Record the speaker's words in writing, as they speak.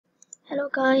Hello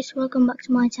guys, welcome back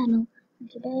to my channel, and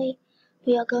today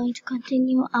we are going to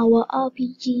continue our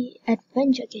RPG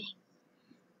adventure game.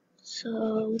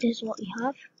 So this is what we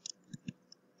have,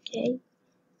 okay,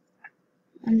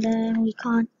 and then we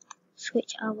can't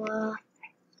switch our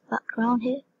background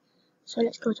here, so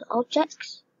let's go to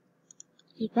objects,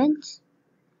 events,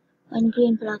 when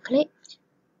green flag clicked,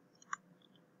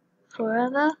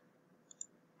 forever,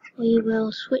 we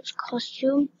will switch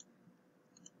costume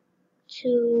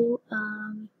to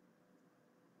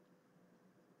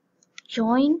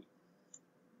join.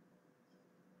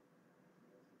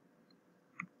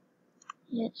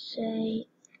 Let's say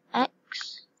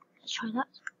X. Let's try that.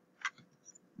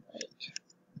 Wait,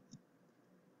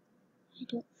 I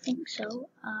don't think so.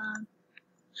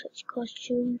 Switch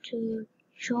costume to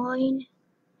join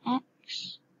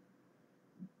X.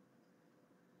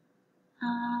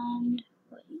 And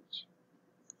wait,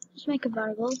 let's make a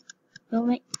variable.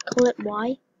 We'll call it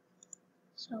Y.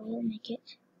 So we'll make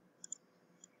it.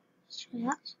 Let's try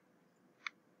that.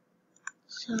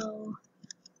 So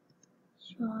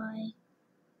try,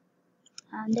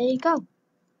 and there you go.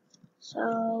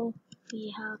 So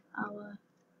we have our.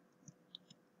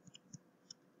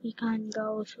 We can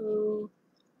go through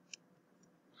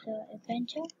the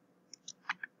adventure.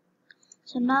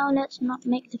 So now let's not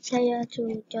make the player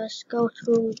to just go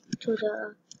through to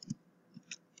the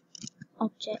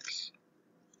objects.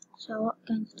 So what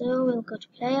we're going to do, we'll go to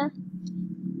player,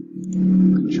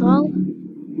 control, and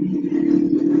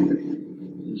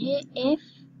here if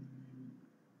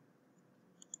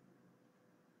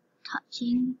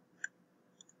touching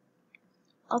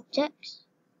objects,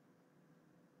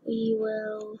 we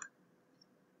will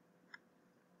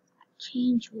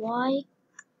change Y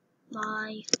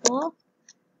by 4,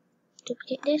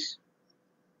 duplicate this,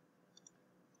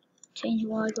 change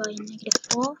Y by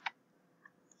 -4,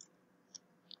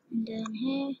 and then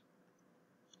here,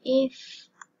 if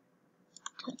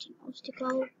touching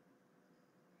obstacle,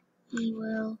 we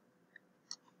will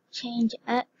change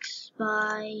X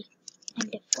by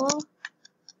 -4,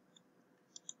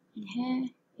 and here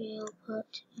we'll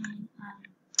put in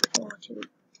 4 too.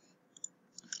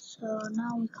 So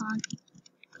now we can't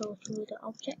go through the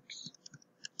objects.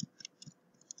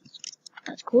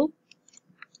 That's cool.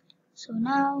 So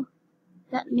now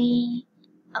let me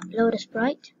upload a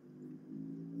sprite.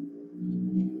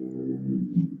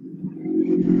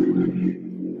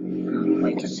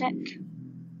 Wait a sec.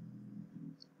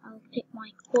 I'll pick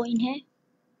my coin here.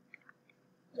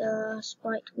 The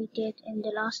sprite we did in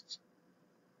the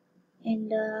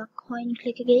coin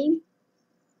clicker game.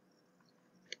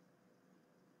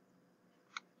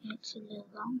 It's a little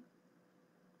long.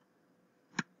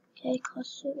 Okay,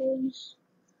 costumes.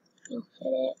 We'll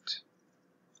fit it.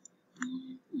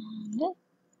 And there.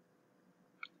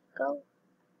 Go.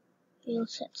 We'll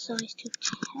set size to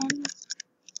 10.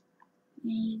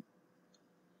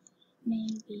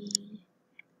 Maybe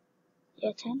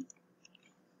yeah, 10.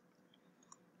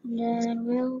 And then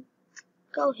we'll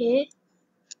go here.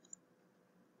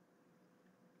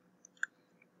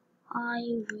 I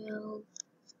will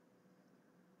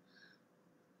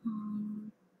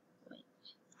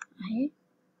wait here.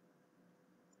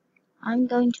 I'm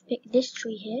going to pick this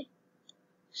tree here.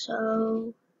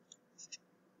 So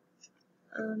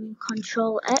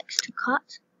Control X to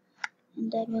cut,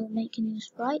 and then we'll make a new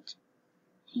sprite.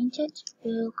 Paint it.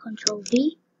 We'll Control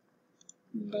V,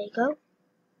 and there you go.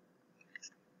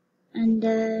 And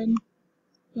then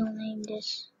we'll name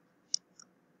this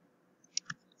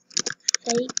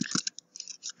fake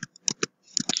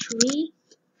tree,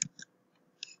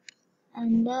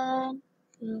 and then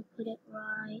we'll put it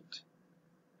right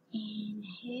in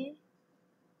here.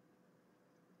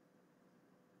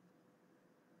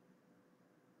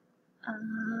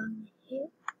 Here.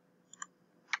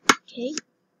 Okay.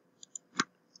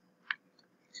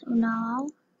 So now,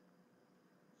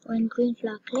 when green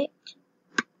flag clicked,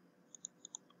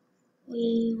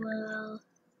 we will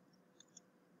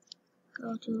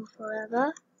go to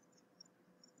forever,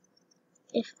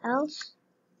 if else,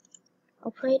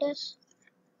 operators,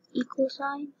 equal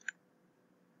sign,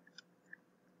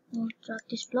 we'll drag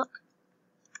this block,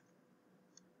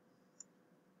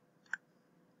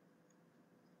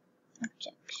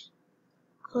 objects,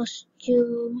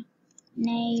 costume,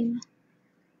 name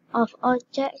of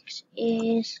objects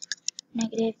is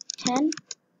 -10.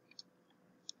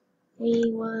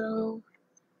 We will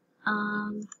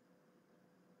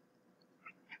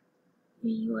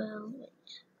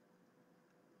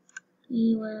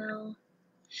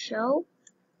show.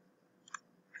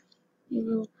 We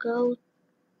will go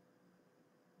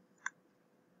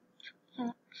to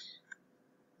X.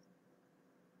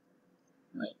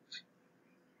 Wait.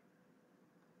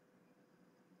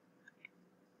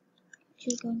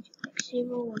 2 going to x0,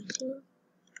 y0.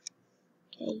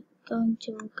 Okay, going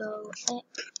to go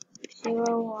x0,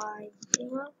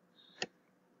 y0.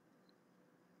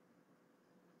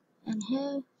 And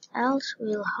here, else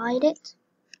we'll hide it.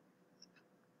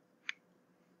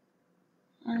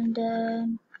 And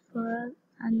then we're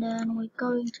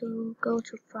going to go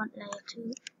to front layer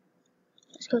 2.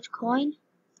 Let's go to coin.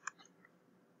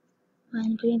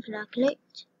 When green flag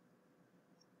clicked,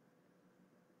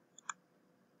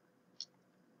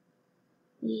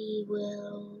 we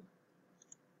will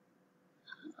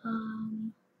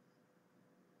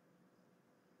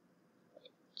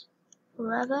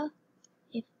forever.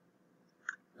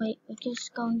 We're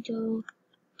just going to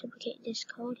duplicate this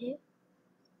code here.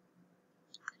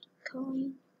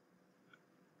 Coin.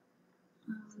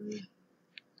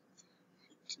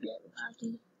 It's a little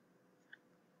laggy.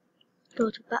 Go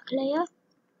to back layer,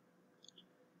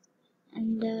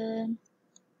 and then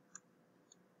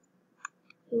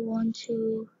we want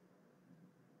to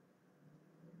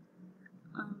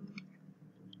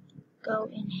go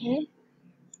in here.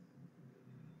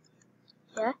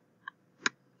 Yeah.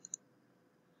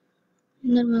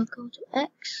 And then we'll go to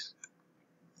X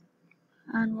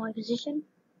and Y position.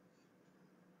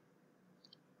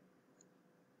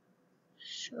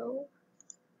 Show.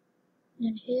 And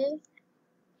then here,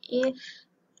 if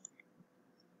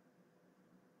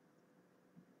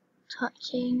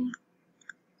touching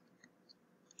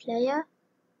player,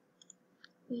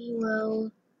 we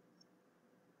will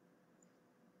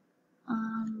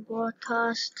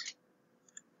broadcast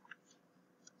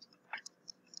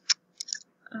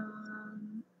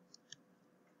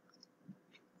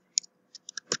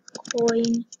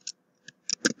coin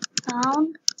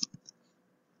found.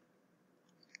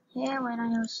 Here, when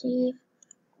I receive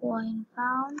coin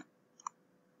found,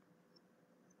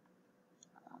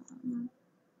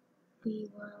 we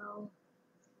will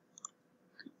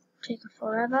take a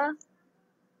forever.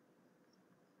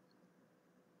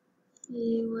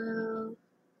 We will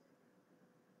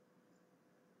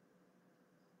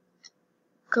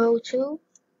go to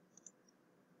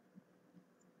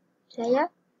player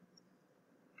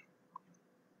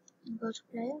and go to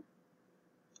player.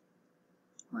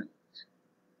 Wait.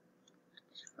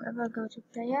 Forever go to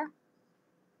player,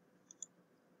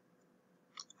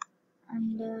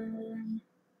 and then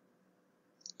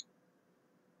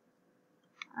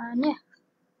yeah,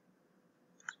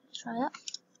 let's try that.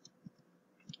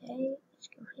 Okay, let's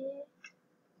go here,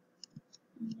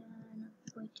 and then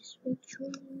avoid this big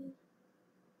tree,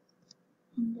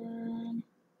 and then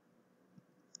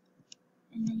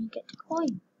you get the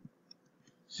coin.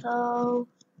 So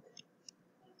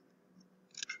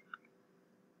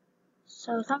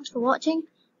thanks for watching.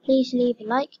 Please leave a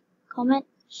like, comment,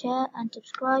 share and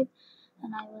subscribe,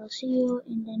 and I will see you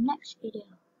in the next video.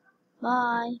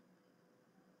 Bye.